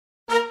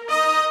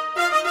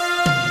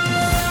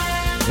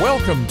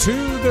Welcome to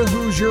the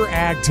Hoosier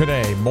Ag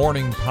Today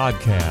morning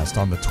podcast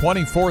on the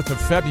 24th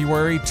of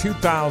February,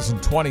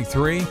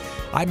 2023.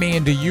 I'm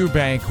Andy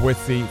Eubank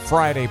with the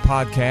Friday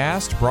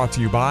podcast brought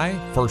to you by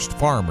First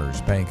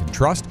Farmers Bank and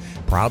Trust,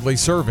 proudly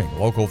serving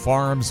local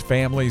farms,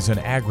 families, and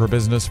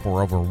agribusiness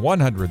for over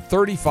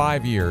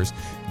 135 years.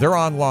 They're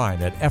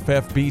online at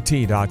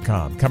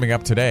ffbt.com. Coming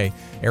up today,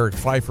 Eric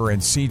Pfeiffer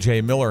and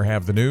CJ Miller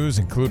have the news,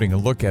 including a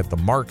look at the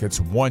markets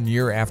 1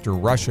 year after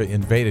Russia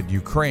invaded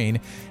Ukraine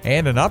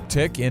and an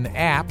uptick in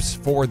apps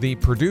for the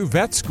Purdue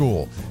Vet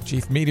School.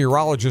 Chief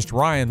Meteorologist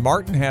Ryan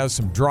Martin has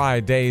some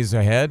dry days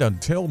ahead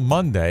until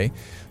Monday.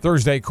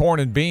 Thursday, corn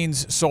and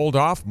beans sold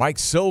off, Mike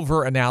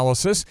Silver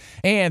analysis,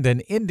 and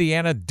an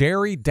Indiana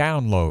dairy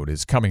download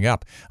is coming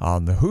up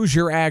on the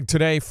Hoosier Ag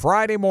Today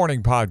Friday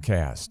morning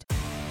podcast.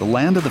 The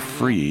land of the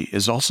free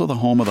is also the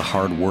home of the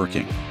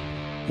hardworking.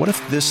 What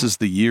if this is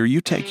the year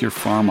you take your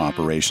farm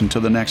operation to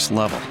the next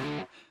level?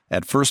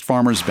 At First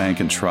Farmers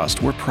Bank and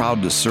Trust, we're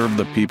proud to serve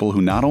the people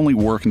who not only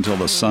work until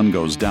the sun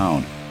goes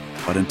down,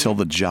 but until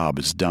the job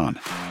is done.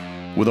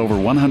 With over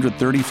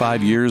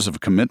 135 years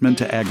of commitment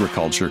to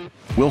agriculture,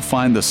 we'll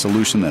find the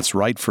solution that's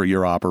right for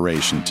your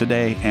operation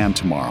today and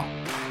tomorrow.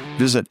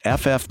 Visit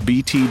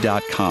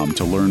ffbt.com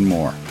to learn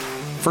more.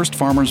 First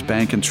Farmers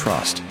Bank and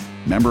Trust,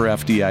 member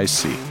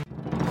FDIC.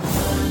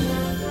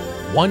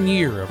 1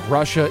 year of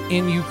Russia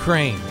in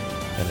Ukraine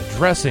and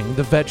addressing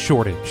the vet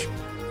shortage.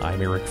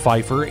 I'm Eric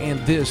Pfeiffer,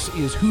 and this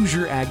is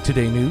Hoosier Ag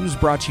Today News,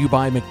 brought to you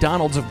by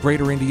McDonald's of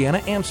Greater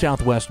Indiana and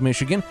Southwest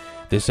Michigan.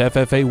 This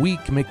FFA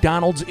week,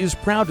 McDonald's is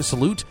proud to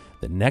salute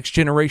the next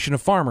generation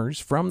of farmers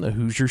from the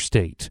Hoosier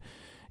State.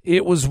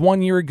 It was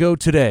 1 year ago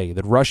today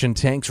that Russian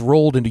tanks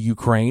rolled into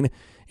Ukraine.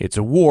 It's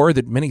a war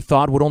that many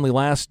thought would only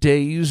last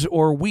days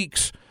or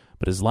weeks,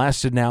 but has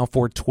lasted now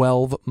for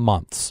 12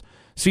 months.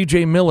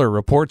 CJ Miller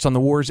reports on the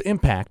war's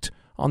impact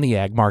on the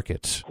ag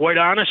market. Quite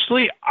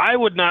honestly, I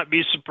would not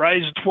be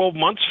surprised 12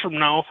 months from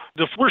now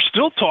if we're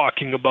still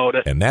talking about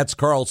it. And that's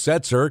Carl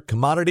Setzer,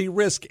 commodity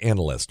risk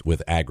analyst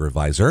with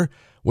AgriVisor.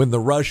 When the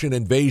Russian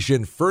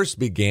invasion first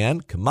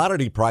began,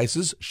 commodity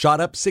prices shot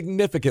up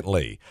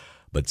significantly.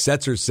 But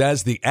Setzer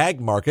says the ag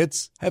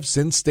markets have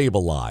since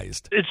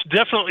stabilized. It's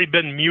definitely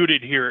been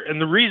muted here. And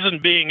the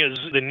reason being is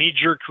the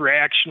knee-jerk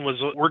reaction was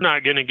we're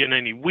not going to get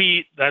any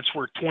wheat. That's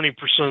where 20%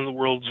 of the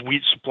world's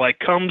wheat supply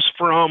comes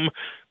from.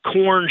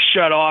 Corn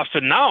shut off.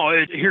 And now,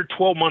 here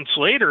 12 months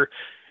later,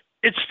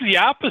 it's the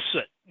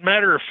opposite.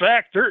 Matter of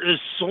fact, there is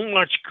so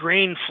much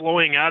grain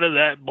flowing out of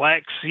that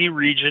Black Sea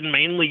region,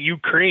 mainly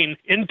Ukraine,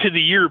 into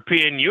the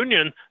European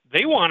Union.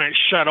 They want it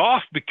shut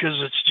off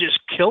because it's just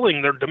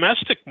killing their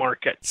domestic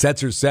market.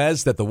 Setzer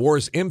says that the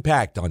war's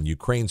impact on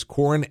Ukraine's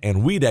corn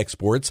and wheat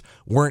exports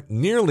weren't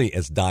nearly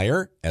as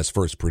dire as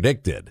first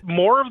predicted.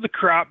 More of the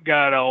crop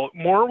got out.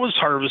 More was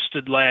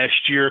harvested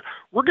last year.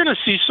 We're going to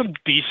see some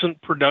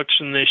decent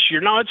production this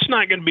year. Now, it's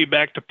not going to be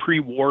back to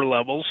pre-war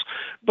levels,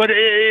 but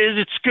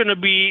it's going to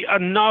be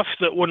enough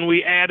that when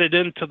we add it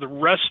into the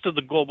rest of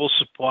the global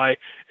supply,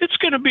 it's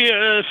going to be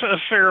a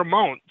fair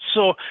amount.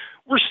 So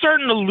we're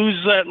starting to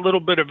lose that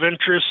little bit of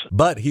interest.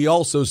 But he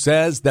also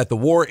says that the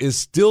war is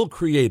still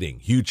creating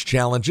huge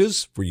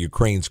challenges for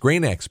Ukraine's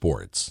grain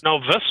exports. Now,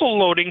 vessel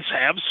loadings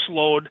have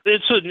slowed.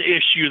 It's an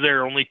issue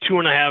there, only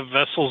 2.5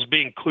 vessels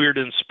being cleared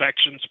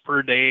inspections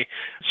per day.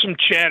 Some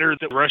chatter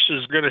that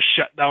Russia's going to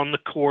shut down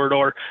the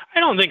corridor. I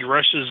don't think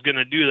Russia's going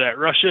to do that.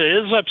 Russia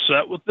is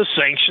upset with the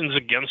sanctions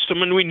against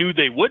them, and we knew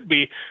they would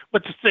be.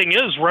 But the thing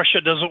is, Russia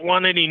doesn't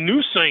want any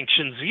new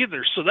sanctions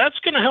either, so that's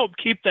going to help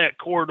keep that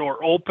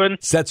corridor open.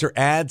 Setzer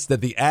adds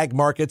that the ag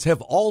markets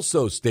have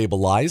also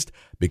stabilized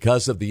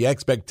because of the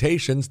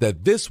expectations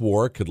that this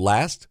war could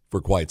last for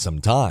quite some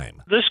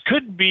time. This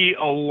could be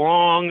a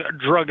long,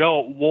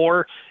 drug-out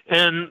war,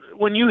 and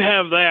when you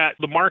have that,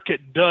 the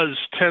market does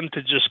tend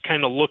to just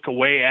kind of look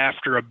away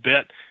after a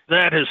bit.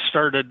 That has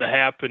started to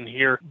happen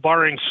here,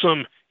 barring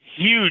some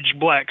huge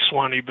black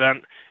swan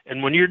event.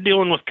 And when you're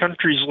dealing with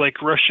countries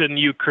like Russia and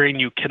Ukraine,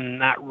 you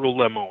cannot rule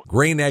them out.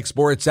 Grain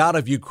exports out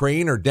of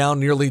Ukraine are down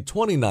nearly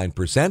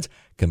 29%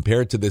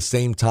 compared to the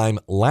same time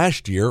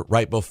last year,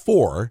 right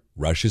before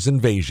Russia's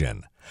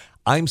invasion.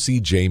 I'm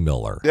C.J.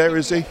 Miller. There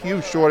is a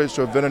huge shortage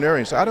of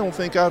veterinarians. I don't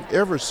think I've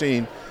ever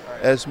seen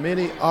as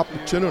many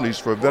opportunities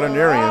for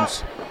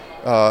veterinarians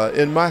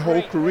in my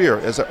whole career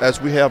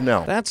as we have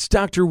now. That's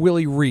Dr.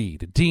 Willie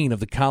Reed, Dean of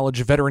the College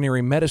of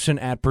Veterinary Medicine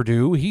at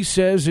Purdue. He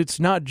says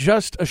it's not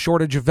just a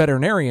shortage of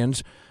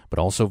veterinarians, but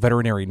also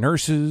veterinary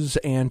nurses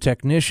and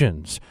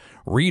technicians.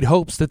 Reed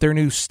hopes that their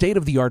new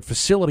state-of-the-art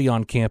facility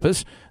on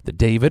campus, the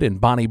David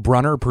and Bonnie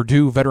Brunner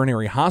Purdue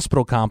Veterinary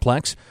Hospital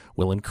Complex,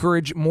 will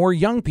encourage more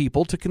young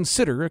people to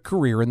consider a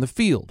career in the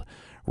field.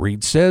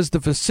 Reed says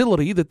the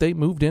facility that they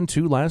moved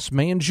into last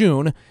May and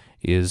June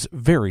is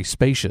very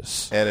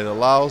spacious. And it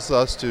allows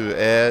us to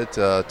add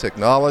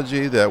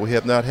technology that we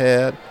have not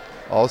had.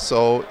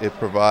 Also, it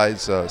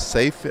provides a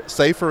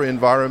safer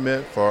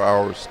environment for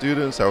our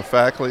students, our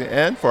faculty,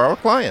 and for our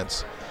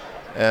clients.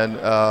 And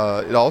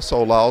it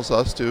also allows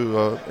us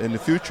to, in the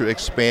future,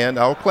 expand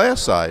our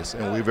class size,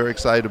 and we're very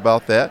excited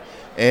about that.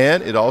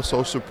 And it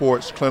also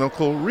supports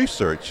clinical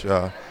research,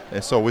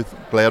 and so we're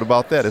glad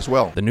about that as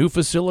well. The new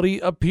facility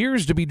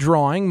appears to be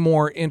drawing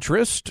more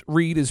interest.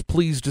 Reed is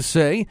pleased to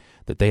say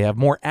that they have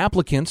more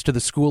applicants to the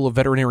School of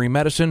Veterinary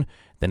Medicine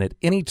than at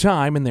any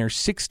time in their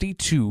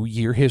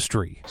 62-year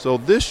history. So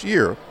this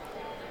year,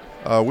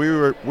 we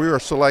are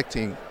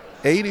selecting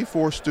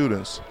 84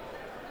 students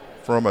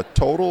from a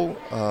total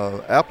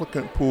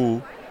applicant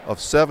pool of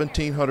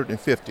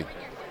 1,750.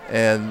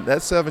 And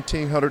that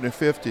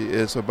 1,750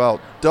 is about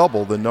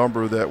double the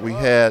number that we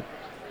had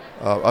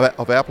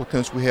of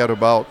applicants we had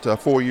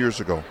about 4 years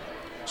ago.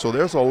 So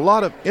there's a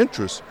lot of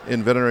interest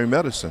in veterinary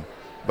medicine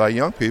by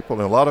young people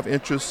and a lot of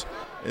interest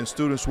in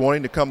students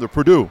wanting to come to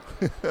Purdue.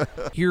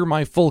 Hear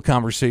my full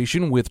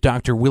conversation with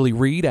Dr. Willie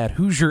Reed at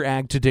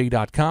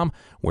HoosierAgToday.com,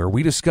 where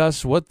we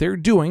discuss what they're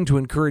doing to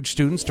encourage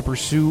students to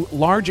pursue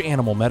large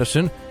animal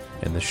medicine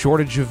and the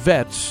shortage of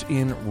vets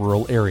in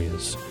rural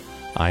areas.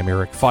 I'm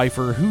Eric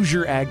Pfeiffer,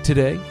 Hoosier Ag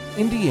Today,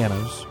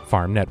 Indiana's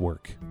Farm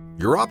Network.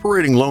 Your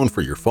operating loan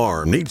for your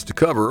farm needs to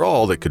cover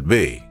all that could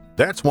be.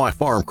 That's why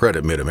Farm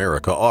Credit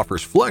Mid-America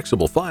offers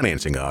flexible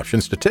financing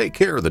options to take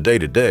care of the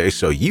day-to-day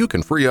so you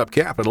can free up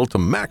capital to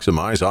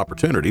maximize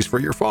opportunities for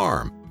your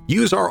farm.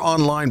 Use our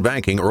online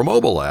banking or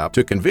mobile app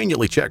to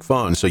conveniently check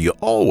funds so you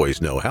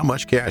always know how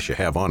much cash you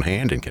have on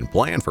hand and can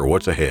plan for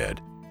what's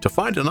ahead. To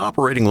find an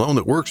operating loan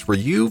that works for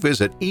you,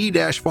 visit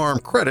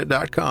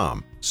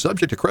e-farmcredit.com.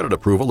 Subject to credit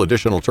approval,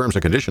 additional terms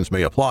and conditions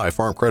may apply.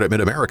 Farm Credit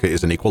Mid-America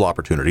is an equal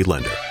opportunity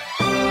lender.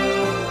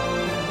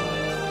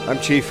 I'm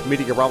Chief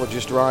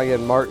Meteorologist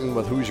Ryan Martin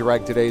with Hoosier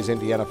Ag Today's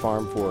Indiana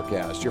Farm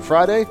Forecast. Your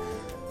Friday,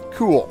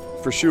 cool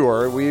for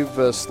sure.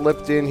 We've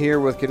slipped in here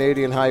with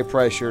Canadian high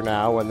pressure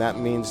now, and that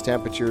means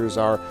temperatures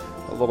are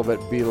a little bit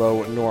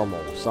below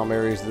normal. Some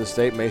areas of the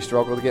state may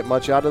struggle to get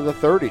much out of the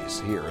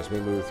 30s here as we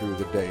move through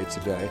the day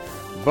today.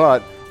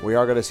 But we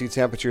are going to see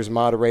temperatures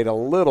moderate a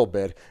little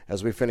bit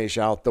as we finish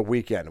out the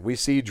weekend. We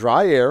see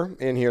dry air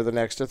in here the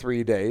next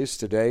 3 days,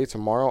 today,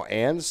 tomorrow,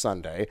 and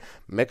Sunday.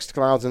 Mixed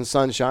clouds and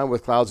sunshine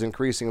with clouds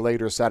increasing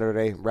later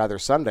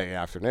Sunday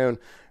afternoon.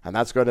 And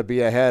that's going to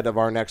be ahead of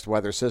our next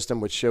weather system,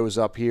 which shows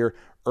up here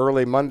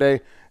early Monday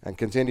and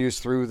continues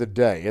through the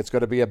day. It's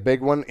going to be a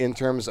big one in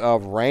terms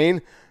of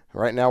rain.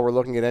 Right now we're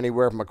looking at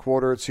anywhere from a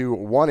quarter to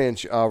 1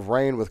 inch of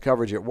rain with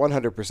coverage at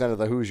 100% of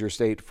the Hoosier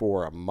State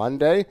for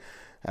Monday.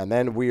 And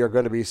then we are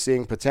going to be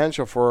seeing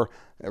potential for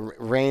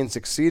rains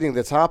exceeding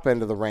the top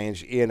end of the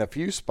range in a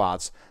few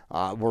spots.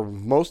 We're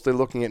mostly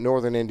looking at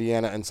northern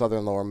Indiana and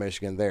southern lower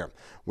Michigan there.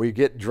 We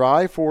get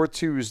dry for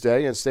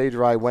Tuesday and stay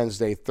dry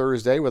Wednesday,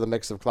 Thursday with a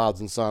mix of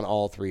clouds and sun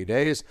all 3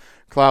 days.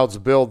 Clouds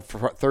build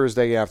for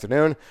Thursday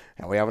afternoon,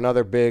 and we have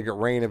another big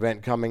rain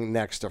event coming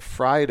next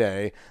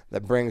Friday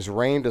that brings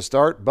rain to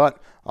start,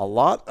 but a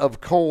lot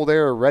of cold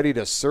air ready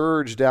to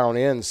surge down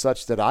in,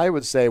 such that I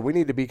would say we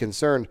need to be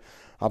concerned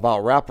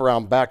about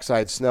wraparound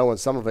backside snow, and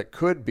some of it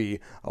could be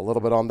a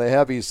little bit on the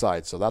heavy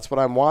side. So that's what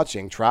I'm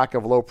watching. Track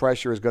of low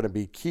pressure is going to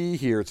be key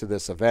here to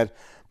this event.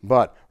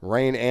 But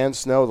rain and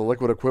snow, the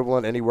liquid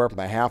equivalent, anywhere from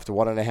 0.5 to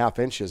 1.5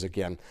 inches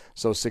again.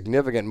 So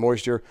significant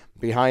moisture.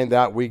 Behind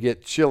that, we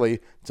get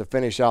chilly to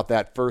finish out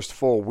that first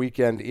full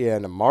weekend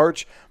in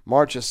March.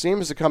 March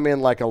seems to come in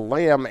like a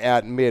lamb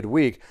at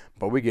midweek,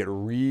 but we get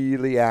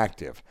really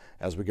active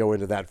as we go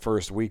into that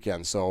first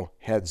weekend. So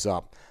heads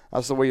up.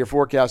 That's the way your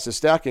forecast is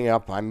stacking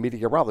up. I'm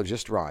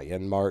meteorologist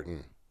Ryan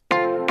Martin.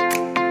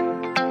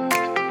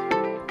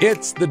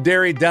 It's the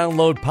Dairy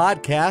Download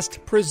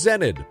Podcast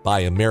presented by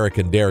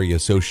American Dairy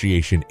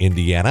Association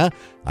Indiana.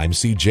 I'm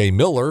CJ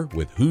Miller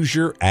with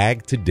Hoosier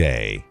Ag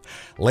Today.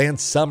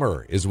 Lance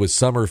Summer is with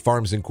Summer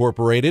Farms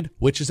Incorporated,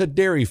 which is a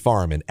dairy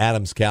farm in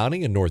Adams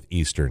County in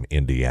northeastern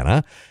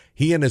Indiana.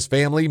 He and his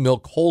family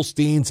milk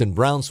Holsteins and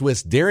Brown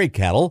Swiss dairy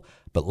cattle,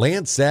 but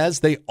Lance says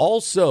they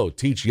also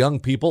teach young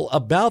people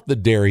about the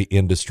dairy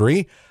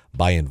industry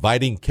by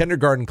inviting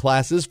kindergarten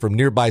classes from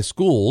nearby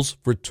schools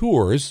for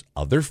tours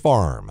of their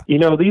farm. You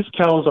know, these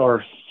cows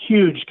are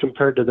huge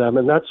compared to them,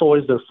 and that's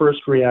always their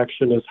first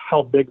reaction is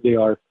how big they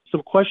are.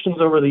 Some questions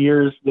over the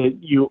years that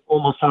you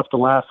almost have to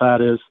laugh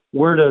at is,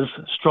 where does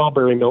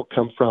strawberry milk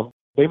come from?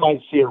 They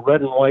might see a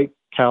red and white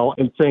cow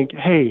and think,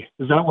 hey,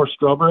 is that where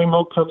strawberry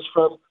milk comes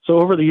from? So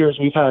over the years,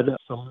 we've had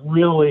some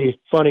really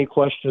funny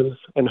questions,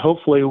 and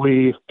hopefully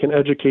we can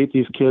educate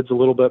these kids a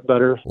little bit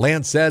better.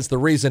 Lance says the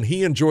reason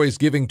he enjoys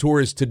giving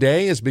tours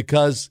today is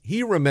because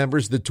he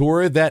remembers the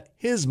tour that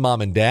his mom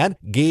and dad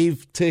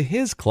gave to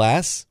his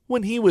class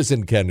when he was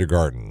in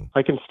kindergarten.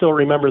 I can still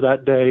remember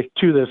that day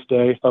to this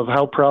day of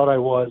how proud I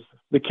was.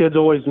 The kids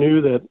always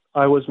knew that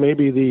I was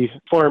maybe the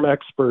farm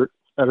expert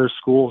at our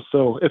school,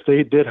 so if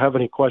they did have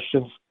any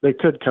questions, they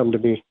could come to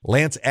me.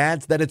 Lance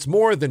adds that it's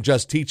more than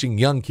just teaching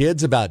young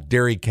kids about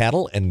dairy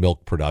cattle and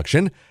milk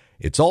production.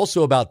 It's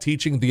also about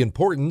teaching the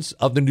importance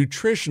of the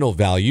nutritional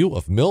value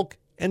of milk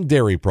and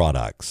dairy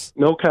products.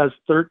 Milk has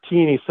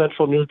 13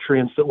 essential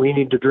nutrients that we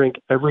need to drink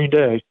every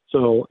day.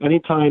 So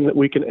anytime that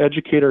we can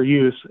educate our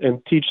youth and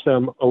teach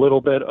them a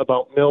little bit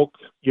about milk,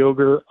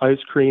 yogurt, ice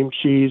cream,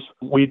 cheese,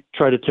 we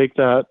try to take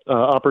that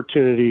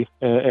opportunity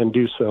and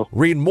do so.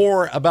 Read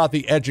more about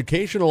the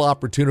educational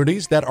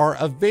opportunities that are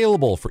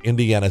available for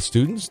Indiana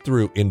students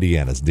through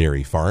Indiana's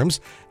dairy farms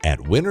at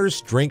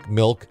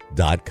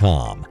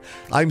winnersdrinkmilk.com.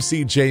 I'm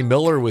CJ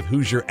Miller with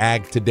Hoosier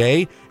Ag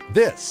Today.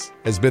 This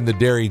has been the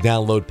Dairy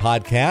Download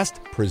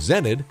Podcast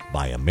presented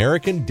by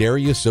American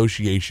Dairy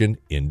Association,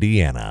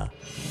 Indiana.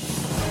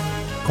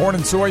 Corn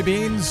and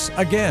soybeans,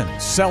 again,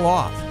 sell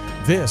off.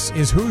 This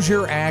is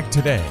Hoosier Ag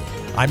Today.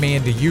 I'm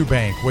Andy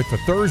Eubank with the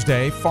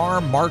Thursday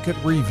Farm Market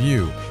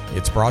Review.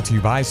 It's brought to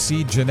you by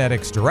Seed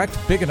Genetics Direct,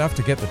 big enough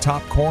to get the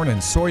top corn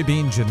and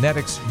soybean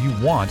genetics you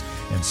want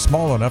and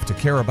small enough to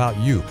care about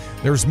you.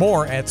 There's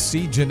more at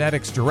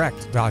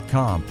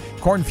seedgeneticsdirect.com.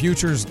 Corn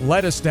futures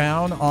let us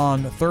down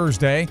on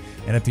Thursday,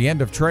 and at the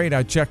end of trade,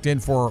 I checked in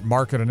for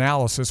market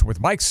analysis with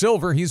Mike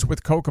Silver. He's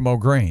with Kokomo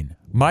Grain.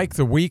 Mike,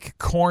 the weak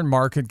corn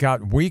market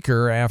got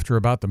weaker after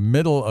about the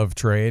middle of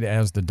trade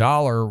as the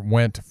dollar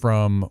went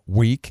from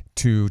weak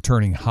to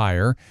turning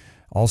higher.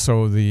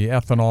 Also, the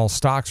ethanol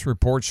stocks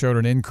report showed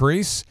an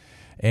increase,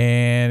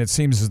 and it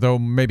seems as though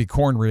maybe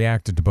corn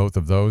reacted to both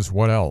of those.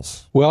 What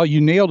else? Well,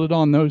 you nailed it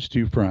on those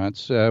two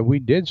fronts. We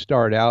did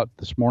start out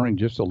this morning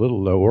just a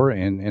little lower,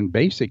 and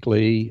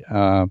basically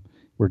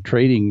we're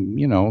trading,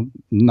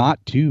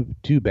 not too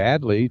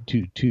badly,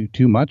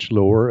 too much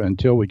lower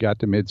until we got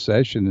to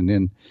mid-session, and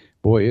then,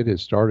 boy, it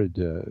has started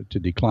to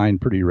decline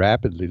pretty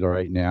rapidly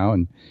right now,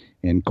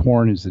 and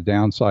corn is the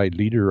downside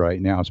leader right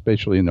now,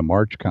 especially in the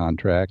March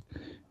contract.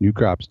 New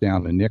crops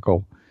down a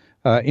nickel.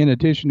 In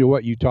addition to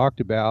what you talked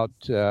about,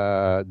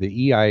 the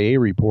EIA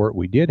report,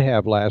 we did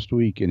have last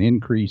week an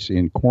increase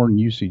in corn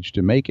usage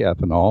to make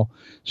ethanol.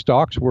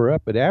 Stocks were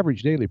up, but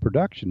average daily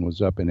production was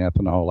up in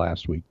ethanol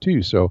last week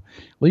too. So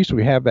at least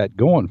we have that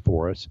going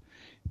for us.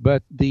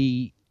 But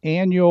the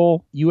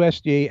annual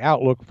USDA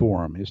Outlook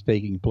Forum is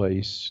taking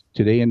place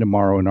today and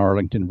tomorrow in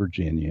Arlington,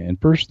 Virginia.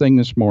 And first thing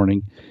this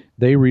morning,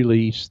 they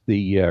released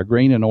the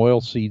Grain and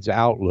Oilseeds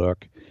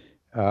Outlook,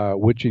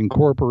 which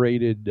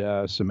incorporated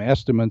some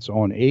estimates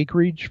on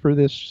acreage for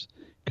this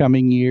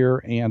coming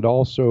year and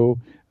also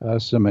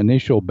some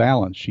initial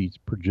balance sheet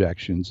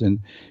projections. And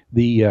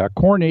the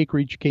corn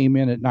acreage came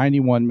in at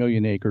 91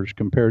 million acres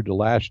compared to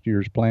last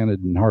year's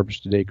planted and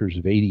harvested acres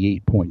of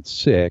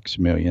 88.6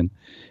 million.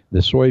 The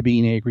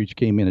soybean acreage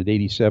came in at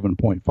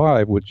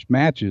 87.5, which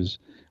matches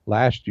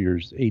last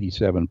year's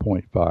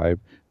 87.5.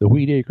 The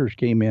wheat acres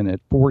came in at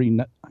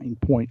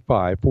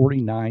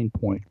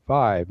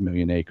 49.5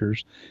 million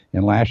acres,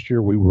 and last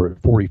year we were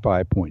at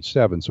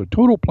 45.7. So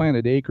total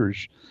planted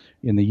acres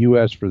in the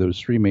U.S. for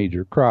those three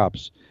major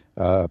crops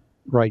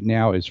right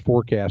now is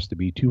forecast to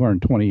be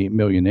 228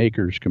 million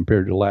acres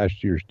compared to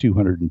last year's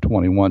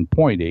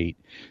 221.8.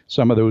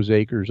 Some of those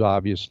acres,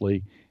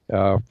 obviously,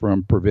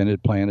 from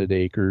prevented planted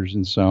acres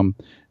and some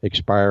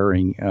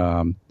expiring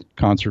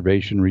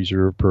conservation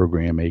reserve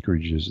program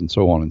acreages and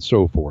so on and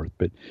so forth.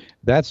 But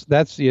that's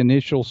the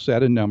initial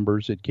set of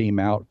numbers that came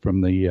out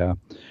from the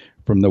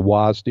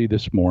WASDE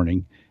this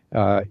morning.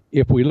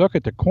 If we look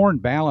at the corn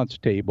balance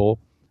table,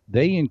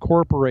 they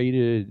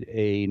incorporated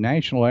a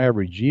national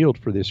average yield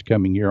for this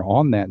coming year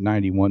on that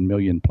 91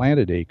 million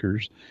planted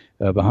acres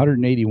of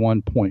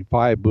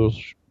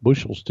 181.5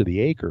 bushels to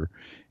the acre.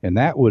 And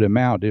that would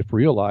amount, if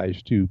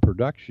realized, to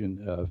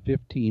production of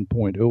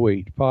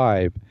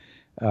 15.085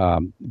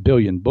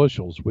 billion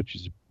bushels,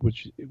 which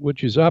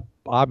is up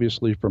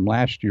obviously from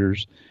last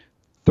year's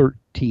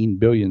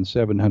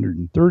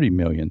 13.730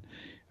 billion.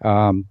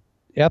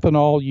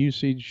 Ethanol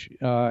usage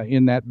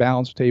in that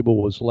balance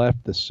table was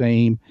left the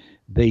same.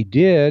 They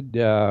did,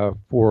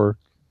 for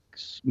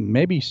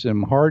maybe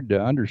some hard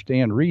to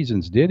understand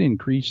reasons, did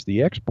increase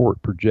the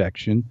export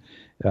projection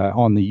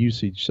on the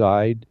usage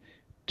side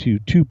to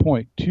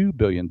 2.2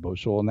 billion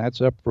bushel, and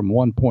that's up from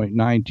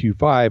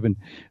 1.925. And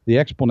the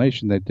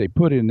explanation that they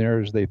put in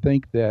there is they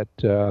think that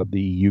the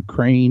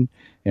Ukraine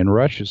and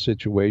Russia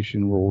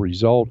situation will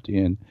result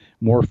in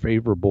more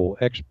favorable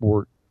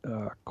export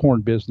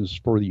corn business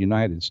for the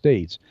United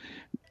States.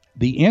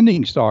 The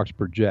ending stocks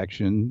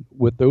projection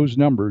with those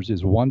numbers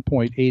is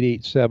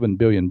 1.887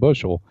 billion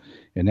bushel,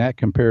 and that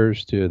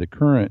compares to the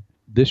current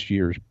this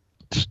year's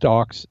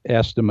stocks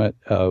estimate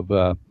of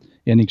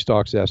ending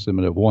stocks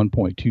estimate of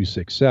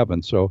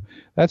 1.267. So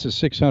that's a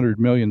 600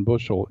 million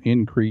bushel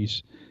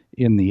increase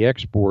in the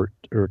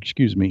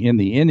in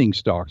the ending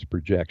stocks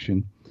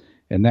projection.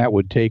 And that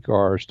would take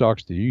our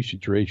stocks to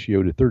usage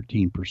ratio to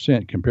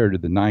 13% compared to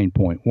the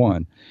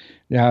 9.1.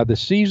 Now, the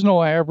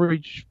seasonal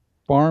average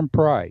farm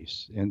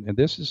price, and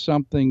this is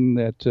something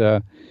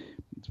that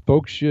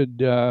folks should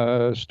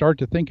start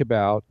to think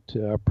about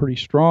pretty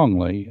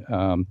strongly.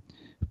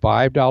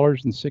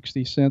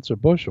 $5.60 a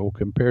bushel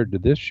compared to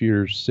this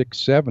year's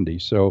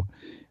 $6.70. So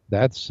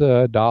that's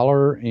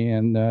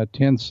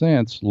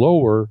 $1.10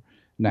 lower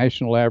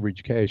national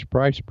average cash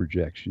price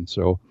projection.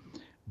 So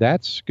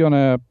that's going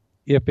to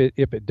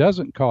if it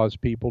doesn't cause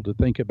people to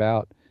think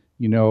about,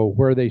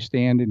 where they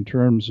stand in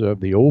terms of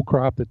the old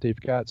crop that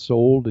they've got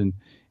sold and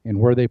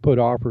where they put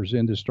offers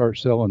in to start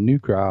selling new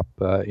crop,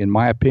 in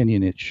my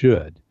opinion, it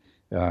should.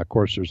 Of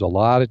course, there's a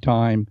lot of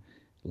time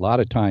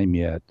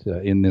yet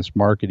in this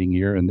marketing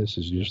year, and this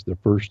is just the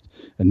first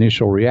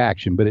initial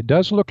reaction. But it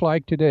does look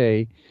like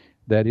today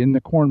that in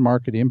the corn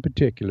market in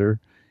particular,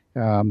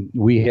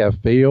 we have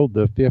failed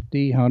the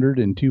 50, 100,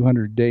 and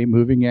 200-day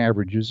moving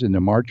averages in the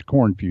March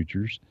corn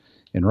futures.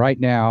 And right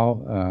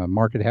now,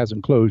 market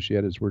hasn't closed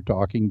yet as we're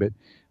talking, but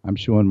I'm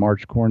showing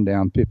March corn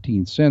down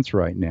 15 cents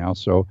right now.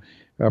 So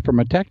from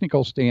a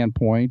technical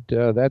standpoint,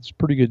 that's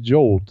pretty good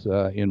jolt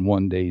in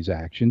one day's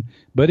action.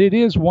 But it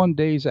is one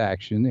day's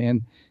action,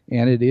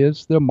 and it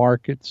is the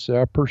market's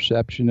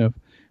perception of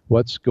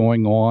what's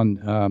going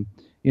on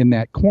in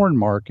that corn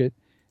market,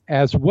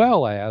 as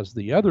well as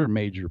the other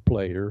major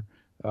player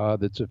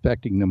that's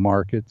affecting the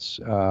markets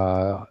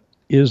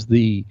is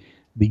the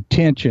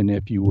tension,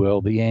 if you will,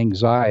 the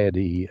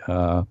anxiety,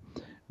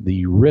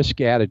 the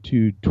risk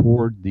attitude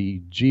toward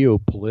the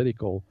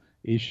geopolitical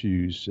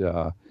issues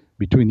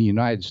between the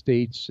United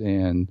States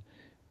and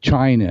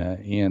China,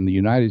 and the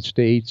United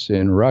States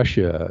and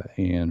Russia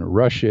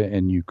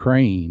and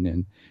Ukraine.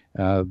 And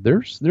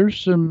there's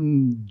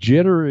some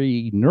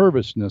jittery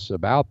nervousness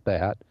about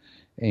that.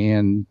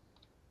 And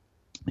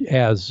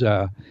as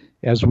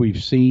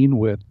we've seen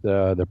with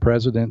the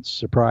president's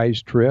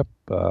surprise trip,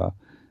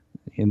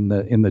 in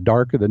the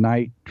dark of the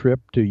night trip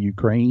to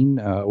Ukraine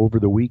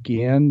over the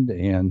weekend,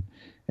 and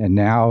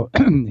now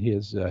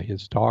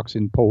his talks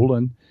in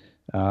Poland,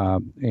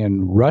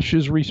 and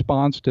Russia's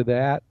response to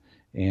that,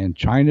 and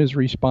China's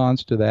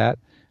response to that,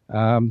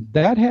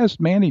 that has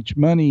managed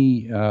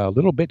money a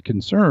little bit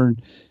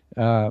concerned.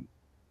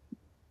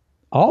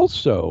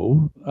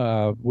 Also,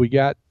 we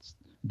got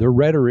the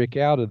rhetoric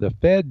out of the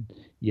Fed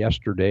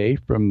yesterday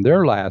from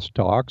their last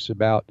talks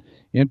about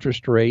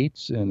interest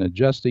rates and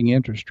adjusting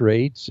interest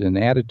rates and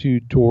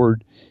attitude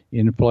toward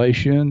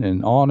inflation,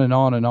 and on and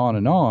on and on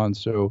and on.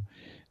 So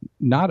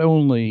not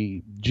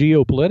only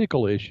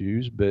geopolitical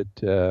issues, but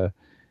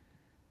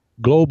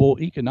global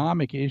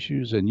economic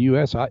issues and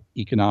U.S.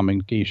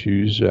 economic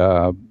issues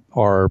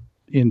are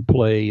in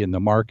play in the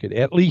market,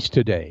 at least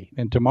today.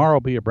 And tomorrow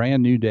will be a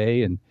brand new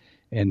day, and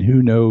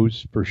who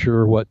knows for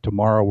sure what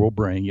tomorrow will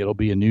bring. It'll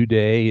be a new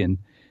day, and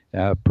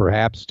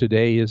perhaps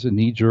today is a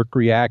knee-jerk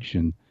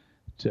reaction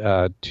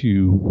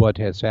to what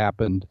has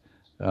happened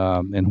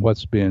and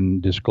what's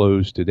been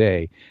disclosed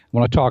today. I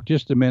want to talk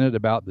just a minute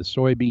about the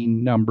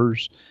soybean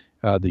numbers.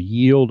 The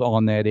yield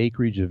on that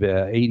acreage of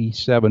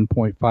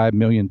 87.5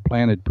 million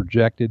planted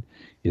projected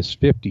is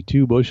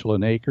 52 bushel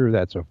an acre.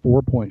 That's a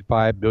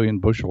 4.5 billion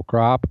bushel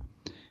crop.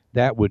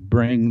 That would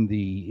bring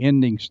the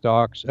ending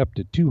stocks up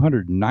to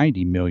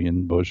 290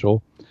 million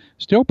bushel.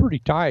 Still pretty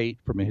tight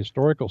from a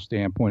historical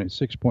standpoint at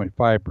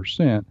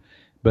 6.5%,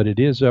 but it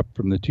is up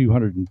from the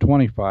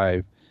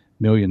 225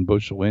 million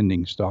bushel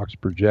ending stocks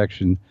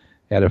projection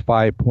at a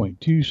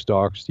 5.2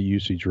 stocks to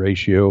usage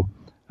ratio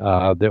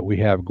that we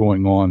have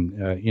going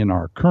on in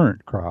our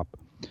current crop.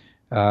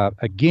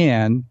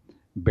 Again,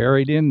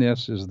 buried in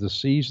this is the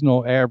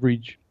seasonal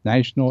average,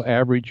 national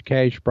average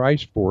cash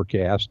price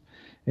forecast.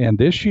 And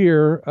this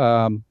year,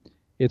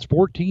 it's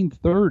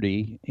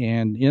 $14.30,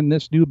 and in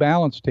this new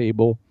balance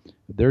table,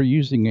 they're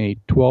using a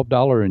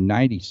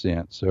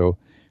 $12.90. So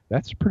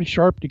that's a pretty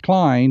sharp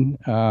decline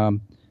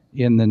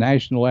in the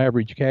national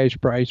average cash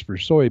price for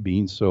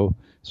soybeans. So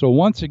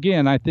once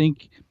again, I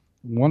think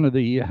one of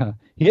the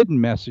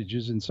hidden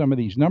messages in some of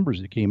these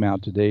numbers that came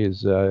out today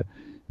is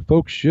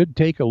folks should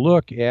take a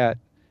look at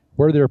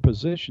where their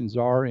positions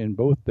are in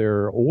both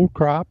their old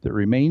crop that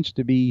remains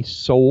to be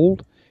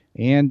sold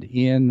and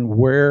in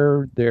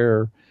where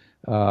their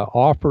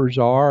offers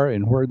are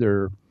and where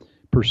their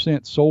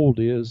percent sold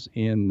is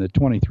in the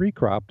 23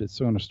 crop that's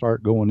going to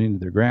start going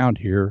into the ground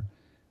here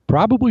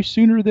probably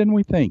sooner than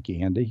we think,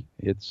 Andy.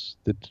 It's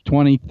the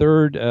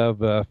 23rd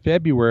of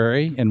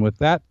February, and with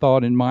that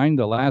thought in mind,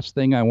 the last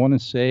thing I want to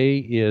say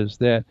is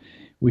that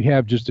we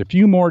have just a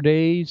few more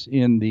days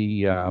in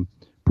the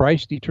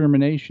price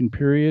determination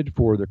period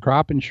for the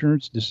crop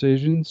insurance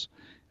decisions.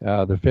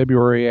 The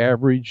February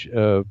average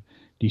of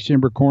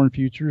December corn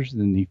futures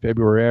and the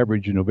February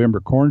average of November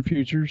corn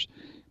futures.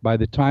 By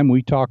the time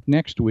we talk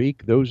next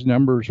week, those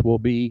numbers they'll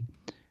be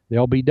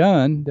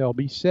done, they'll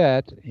be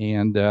set,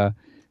 and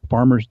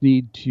farmers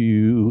need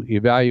to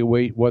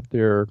evaluate what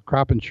their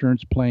crop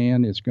insurance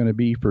plan is going to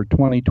be for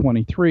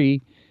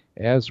 2023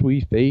 as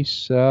we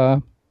face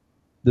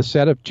the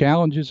set of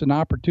challenges and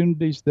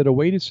opportunities that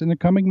await us in the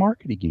coming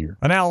marketing year.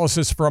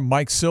 Analysis from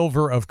Mike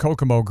Silver of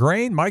Kokomo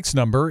Grain. Mike's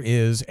number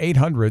is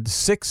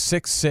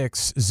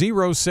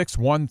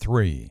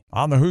 800-666-0613.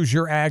 On the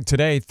Hoosier Ag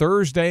Today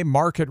Thursday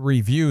market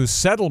review,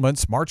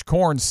 settlements, March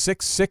corn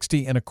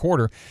 $6.60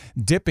 1/4,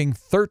 dipping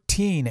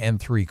 13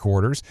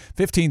 3/4,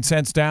 15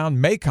 cents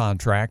down. May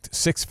contract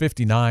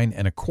 $6.59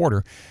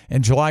 1/4,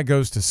 and July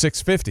goes to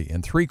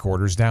 $6.50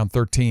 3/4, down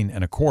 13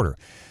 1/4.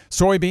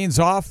 Soybeans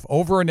off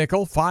over a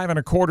nickel, 5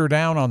 1/4 1/4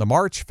 down on the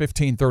March,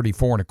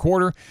 15.34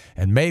 1/4,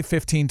 and May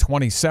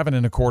 15.27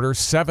 1/4,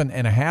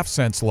 7.5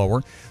 cents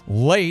lower.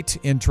 Late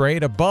in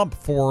trade, a bump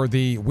for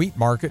the wheat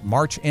market.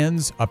 March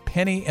ends a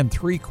 1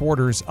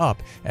 3/4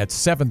 up at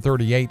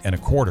 7.38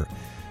 1/4.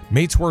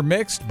 Meats were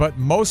mixed, but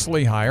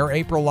mostly higher.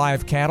 April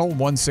live cattle,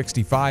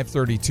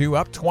 165.32,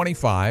 up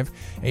 25.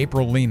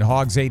 April lean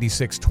hogs,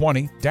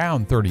 86.20,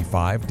 down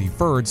 35.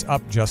 Deferreds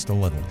up just a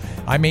little.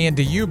 I'm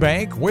Andy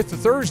Eubank with the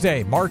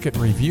Thursday Market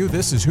Review.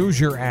 This is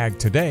Hoosier Ag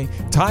Today.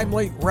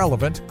 Timely,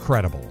 relevant,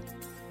 credible.